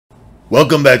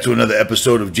Welcome back to another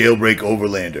episode of Jailbreak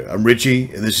Overlander. I'm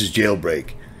Richie, and this is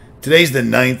Jailbreak. Today's the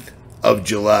 9th of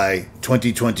July,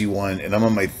 2021, and I'm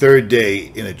on my third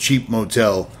day in a cheap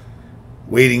motel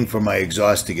waiting for my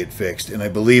exhaust to get fixed, and I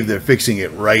believe they're fixing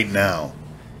it right now.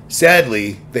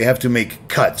 Sadly, they have to make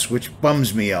cuts, which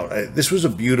bums me out. This was a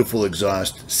beautiful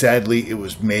exhaust. Sadly, it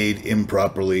was made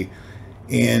improperly,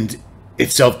 and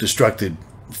it self-destructed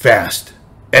fast,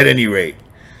 at any rate.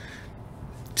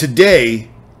 Today,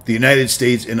 the United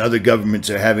States and other governments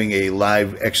are having a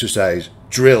live exercise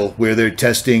drill where they're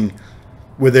testing,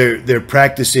 where they're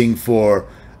practicing for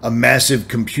a massive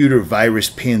computer virus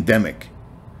pandemic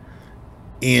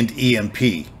and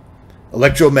EMP.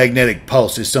 Electromagnetic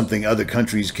pulse is something other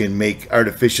countries can make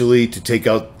artificially to take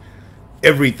out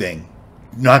everything,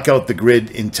 knock out the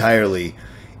grid entirely.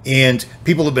 And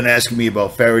people have been asking me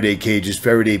about Faraday cages,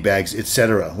 Faraday bags,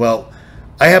 etc. Well,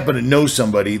 I happen to know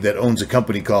somebody that owns a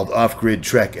company called Off-Grid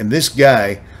Trek, and this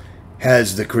guy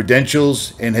has the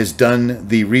credentials and has done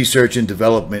the research and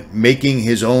development, making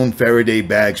his own Faraday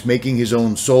bags, making his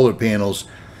own solar panels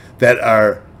that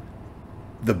are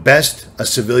the best a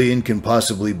civilian can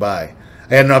possibly buy.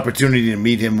 I had an opportunity to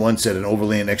meet him once at an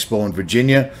Overland Expo in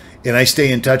Virginia, and I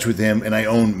stay in touch with him, and I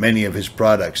own many of his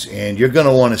products. And you're going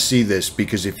to want to see this,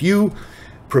 because if you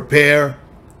prepare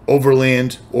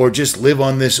overland or just live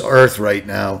on this earth right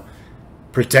now,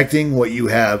 protecting what you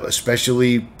have,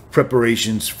 especially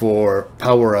preparations for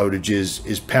power outages,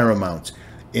 is paramount.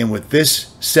 And with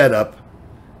this setup,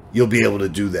 you'll be able to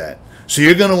do that. So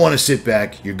you're going to want to sit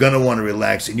back, you're going to want to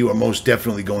relax, and you are most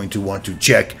definitely going to want to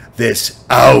check this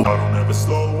out. I don't ever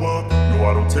slow up, no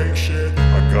I don't take shit.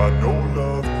 I got no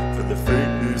love for the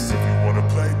fakeness. If you want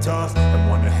to play tough and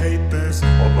want to hate this,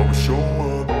 I'll always show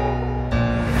up.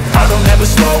 I don't ever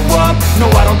slow up, no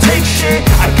I don't take shit.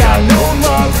 I got no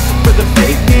love for the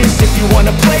fakeness. If you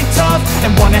wanna play tough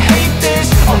and wanna hate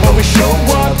this, I'll always show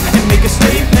up and make a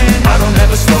statement. I don't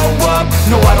ever slow up,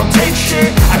 no I don't take shit.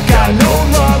 I got no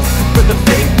love for the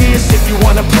fakeness. If you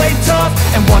wanna play tough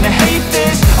and wanna hate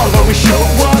this, I'll always show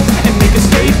up and make a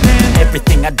statement.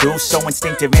 Everything I do so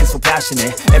instinctive and so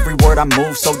passionate. Every word I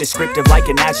move so descriptive like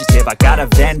an adjective. I got a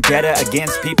vendetta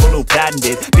against people who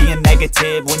patented being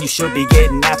negative when you should be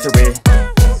getting after it.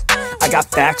 I got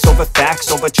facts over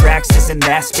tracks, this and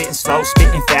that. Spitting slow,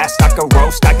 spitting fast. I could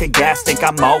roast, I could gas. Think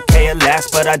I'm okay at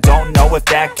last, but I don't know if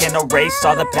that can erase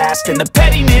all the past. And the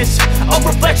pettiness, a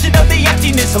reflection of the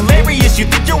emptiness. Hilarious, you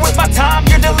think you're worth my time,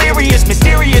 you're delirious.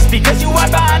 Mysterious, because you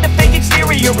hide behind a fake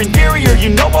exterior. Inferior, you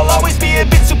know I'll always be a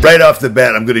bit superior. Right off the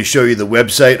bat, I'm going to show you the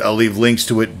website. I'll leave links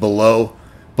to it below.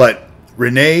 But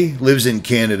Rene lives in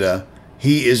Canada.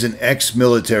 He is an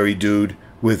ex-military dude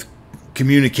with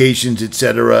communications,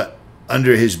 etc.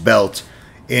 under his belt,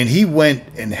 and he went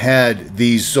and had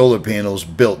these solar panels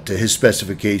built to his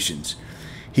specifications.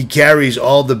 He carries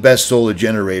all the best solar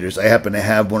generators. I happen to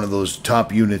have one of those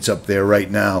top units up there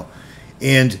right now,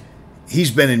 and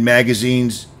he's been in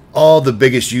magazines, all the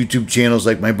biggest YouTube channels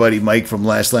like my buddy Mike from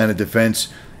Last Line of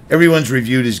Defense. Everyone's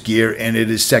reviewed his gear, and it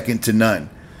is second to none.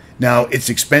 Now, it's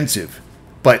expensive,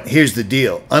 but here's the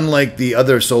deal. Unlike the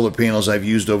other solar panels I've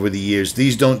used over the years,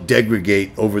 these don't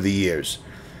degrade over the years.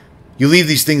 You leave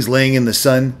these things laying in the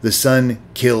sun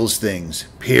kills things,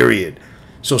 period.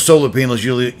 So solar panels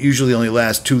usually only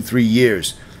last 2-3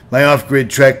 years. My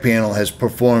off-grid Trek panel has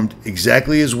performed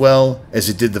exactly as well as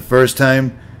it did the first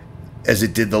time as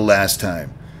it did the last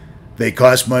time. They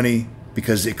cost money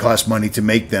because it costs money to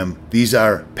make them. These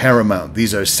are paramount.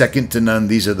 These are second to none.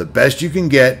 These are the best you can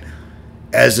get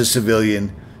as a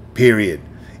civilian, period.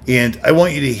 And I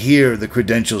want you to hear the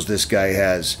credentials this guy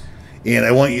has. And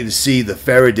I want you to see the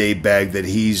Faraday bag that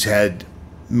he's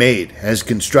has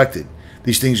constructed.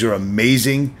 These things are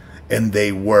amazing, and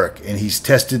they work. And he's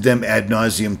tested them ad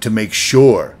nauseum to make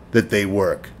sure that they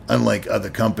work, unlike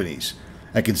other companies.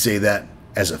 I can say that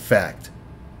as a fact.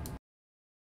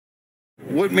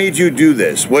 What made you do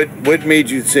this? What made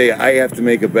you say, I have to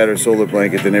make a better solar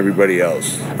blanket than everybody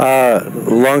else?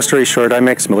 Long story short, I'm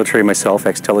ex-military myself,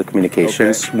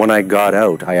 ex-telecommunications. Okay. When I got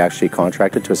out, I actually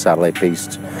contracted to a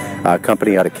satellite-based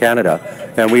company out of Canada,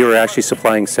 and we were actually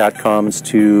supplying SATCOMs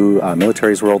to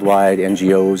militaries worldwide,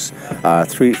 NGOs,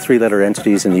 three-letter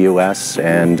entities in the U.S.,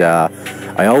 and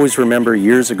I always remember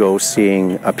years ago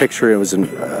seeing a picture. It was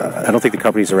I don't think the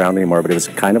company's around anymore, but it was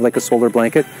kind of like a solar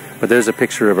blanket, but there's a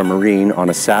picture of a Marine on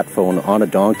a sat phone on a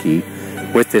donkey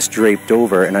with this draped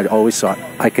over, and I always thought,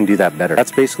 I can do that better.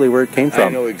 That's basically where it came from. I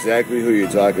know exactly who you're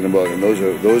talking about, and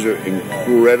those are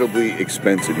incredibly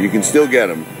expensive. You can still get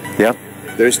them. Yeah.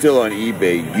 They're still on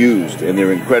eBay used, and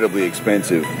they're incredibly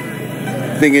expensive.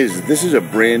 thing is, this is a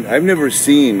brand, I've never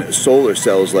seen solar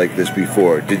cells like this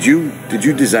before. Did you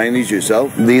design these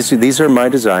yourself? These are my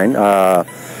design.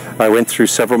 I went through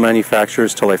several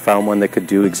manufacturers till I found one that could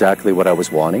do exactly what I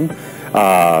was wanting.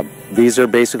 These are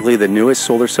basically the newest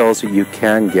solar cells that you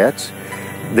can get.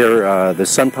 They're the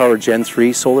SunPower Gen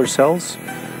 3 solar cells,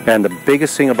 and the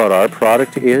biggest thing about our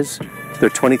product is they're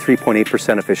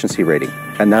 23.8% efficiency rating,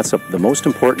 and that's the most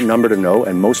important number to know,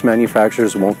 and most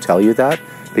manufacturers won't tell you that,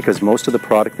 because most of the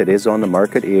product that is on the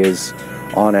market is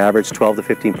on average 12 to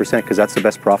 15%, because that's the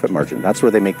best profit margin. That's where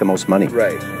they make the most money.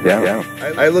 Right. Yeah.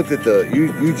 I looked at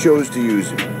you chose to use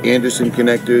Anderson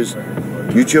connectors.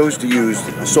 You chose to use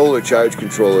solar charge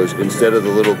controllers instead of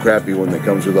the little crappy one that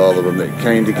comes with all of them that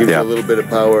kind of gives you a little bit of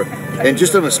power. And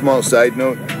just on a small side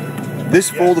note, this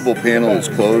foldable panel is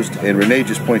closed, and Renee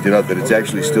just pointed out that it's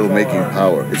actually still making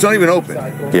power. It's not even open.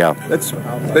 Yeah.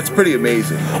 That's pretty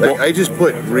amazing. Like, I just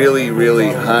put really,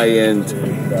 really high-end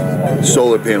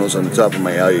solar panels on the top of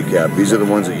my AluCab. These are the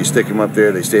ones that you stick them up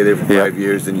there, they stay there for 5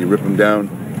 years, then you rip them down.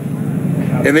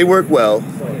 And they work well,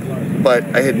 but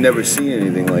I had never seen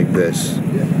anything like this.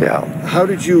 Yeah. How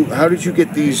did you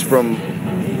get these from,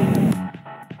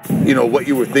 you know, what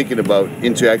you were thinking about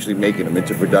into actually making them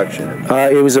into production?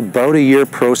 It was about a year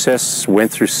process,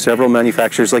 went through several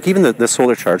manufacturers, like even the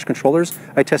solar charge controllers,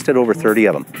 I tested over 30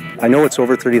 of them. I know it's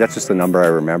over 30, that's just the number I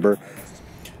remember.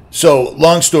 So,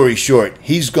 long story short,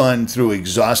 he's gone through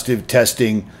exhaustive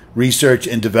testing, research,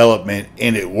 and development,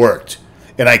 and it worked.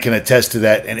 And I can attest to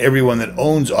that, and everyone that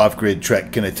owns Off-Grid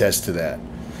Trek can attest to that.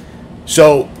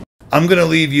 So, I'm going to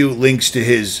leave you links to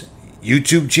his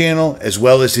YouTube channel as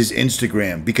well as his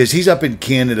Instagram, because he's up in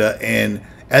Canada, and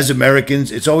as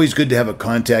Americans, it's always good to have a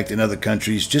contact in other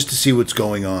countries just to see what's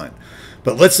going on.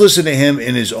 But let's listen to him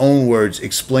in his own words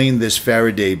explain this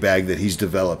Faraday bag that he's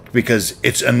developed, because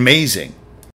it's amazing.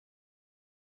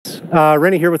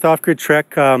 Rennie here with Off-Grid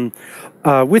Trek.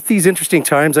 With these interesting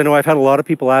times, I know I've had a lot of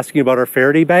people asking about our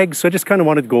Faraday bags, so I just kind of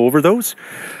wanted to go over those.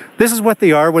 This is what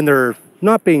they are when they're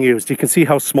not being used. You can see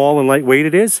how small and lightweight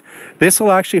it is. This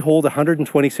will actually hold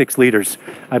 126 liters.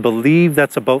 I believe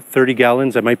that's about 30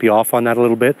 gallons. I might be off on that a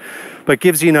little bit, but it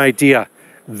gives you an idea.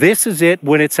 This is it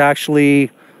when it's actually,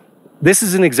 this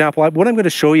is an example. What I'm going to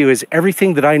show you is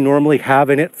everything that I normally have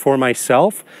in it for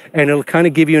myself, and it'll kind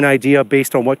of give you an idea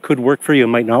based on what could work for you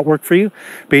and might not work for you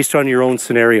based on your own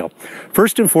scenario.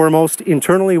 First and foremost,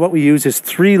 internally what we use is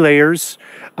 3 layers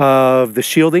of the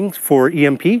shielding for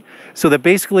EMP, so that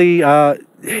basically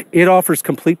it offers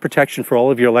complete protection for all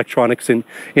of your electronics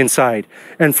inside.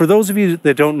 And for those of you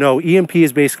that don't know, EMP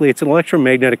is basically, it's an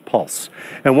electromagnetic pulse.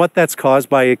 And what that's caused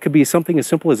by, it could be something as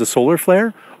simple as a solar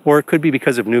flare, or it could be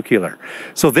because of nuclear.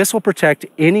 So this will protect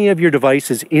any of your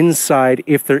devices inside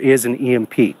if there is an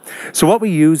EMP. So what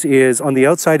we use is, on the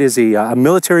outside is a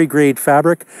military grade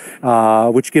fabric,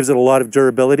 which gives it a lot of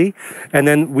durability. And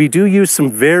then we do use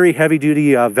some very heavy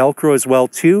duty Velcro as well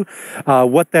too.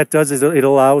 What that does is it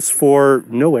allows for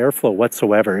no airflow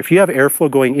whatsoever. If you have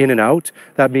airflow going in and out,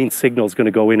 that means signal is going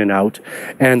to go in and out,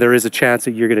 and there is a chance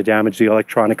that you're going to damage the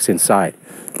electronics inside.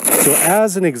 So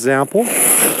as an example,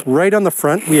 right on the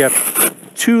front, we have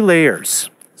 2 layers.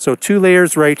 So 2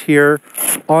 layers right here.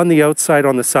 On the outside,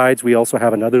 on the sides, we also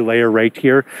have another layer right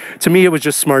here. To me, it was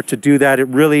just smart to do that.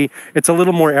 It's a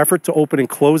little more effort to open and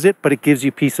close it, but it gives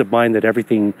you peace of mind that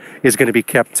everything is going to be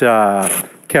kept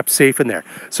safe in there.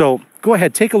 So go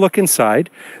ahead, take a look inside.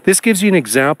 This gives you an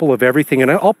example of everything,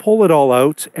 and I'll pull it all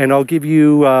out, and I'll give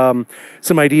you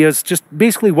some ideas, just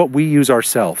basically what we use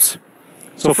ourselves.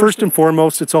 So first and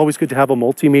foremost, it's always good to have a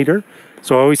multimeter.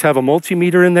 So I always have a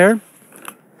multimeter in there.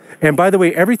 And by the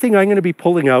way, everything I'm going to be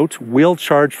pulling out will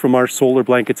charge from our solar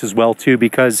blankets as well too,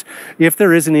 because if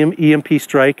there is an EMP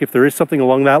strike, if there is something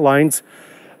along that lines,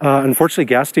 unfortunately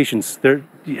gas stations,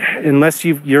 unless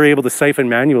you're able to siphon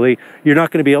manually, you're not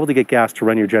going to be able to get gas to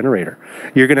run your generator.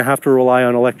 You're going to have to rely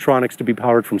on electronics to be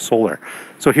powered from solar.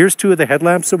 So here's 2 of the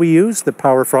headlamps that we use that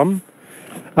power from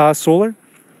solar.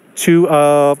 2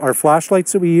 of our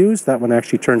flashlights that we use. That one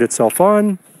actually turned itself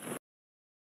on.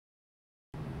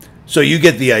 So you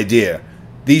get the idea.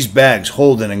 These bags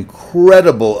hold an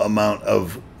incredible amount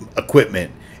of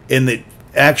equipment, and that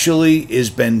actually has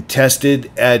been tested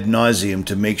ad nauseum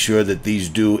to make sure that these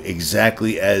do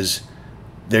exactly as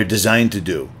they're designed to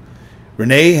do.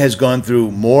 Renee has gone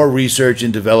through more research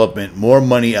and development, more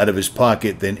money out of his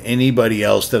pocket than anybody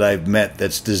else that I've met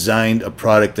that's designed a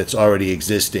product that's already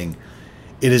existing.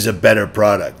 It is a better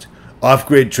product.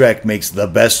 Off-Grid Trek makes the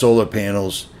best solar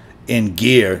panels and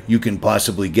gear you can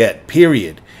possibly get,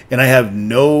 period. And I have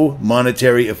no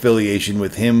monetary affiliation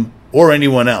with him or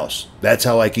anyone else. That's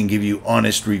how I can give you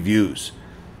honest reviews,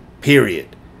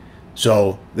 period.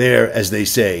 So there, as they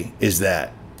say, is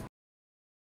that.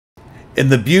 And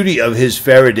the beauty of his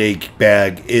Faraday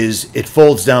bag is it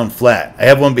folds down flat. I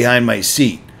have one behind my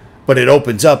seat, but it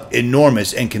opens up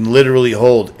enormous and can literally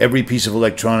hold every piece of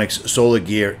electronics, solar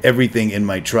gear, everything in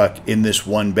my truck in this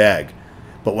one bag.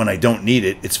 But when I don't need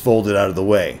it, it's folded out of the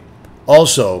way.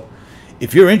 Also,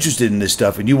 if you're interested in this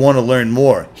stuff and you want to learn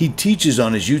more, he teaches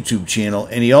on his YouTube channel,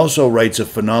 and he also writes a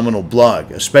phenomenal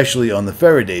blog, especially on the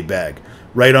Faraday bag,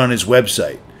 right on his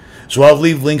website. So I'll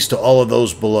leave links to all of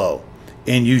those below,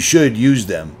 and you should use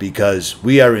them because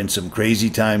we are in some crazy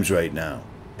times right now.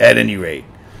 At any rate,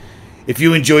 if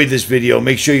you enjoyed this video,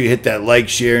 make sure you hit that like,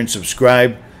 share, and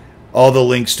subscribe. All the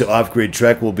links to Off-Grid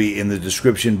Trek will be in the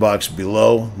description box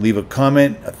below. Leave a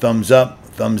comment, a thumbs up, a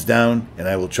thumbs down, and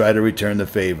I will try to return the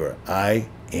favor. I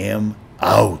am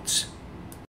out.